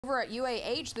Over at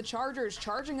UAH, the Chargers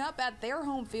charging up at their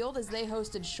home field as they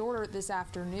hosted Shorter this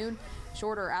afternoon.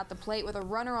 Shorter at the plate with a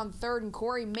runner on third, and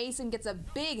Corey Mason gets a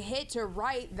big hit to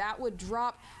right. That would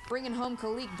drop, bringing home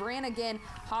Khalik Brannigan.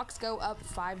 Hawks go up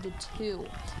 5-2.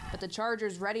 But the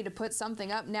Chargers ready to put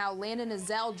something up now. Landon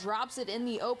Ezell drops it in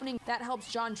the opening. That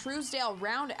helps John Truesdale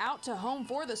round out to home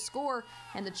for the score,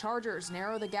 and the Chargers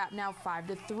narrow the gap now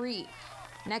 5-3.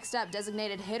 Next up,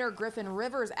 designated hitter Griffin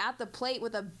Rivers at the plate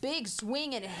with a big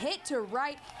swing and hit to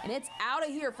right, and it's out of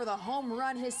here for the home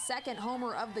run, his second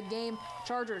homer of the game.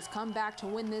 Chargers come back to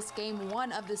win this game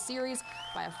 1 of the series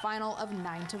by a final of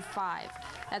 9-5.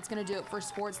 That's going to do it for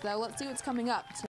sports, though. Let's see what's coming up.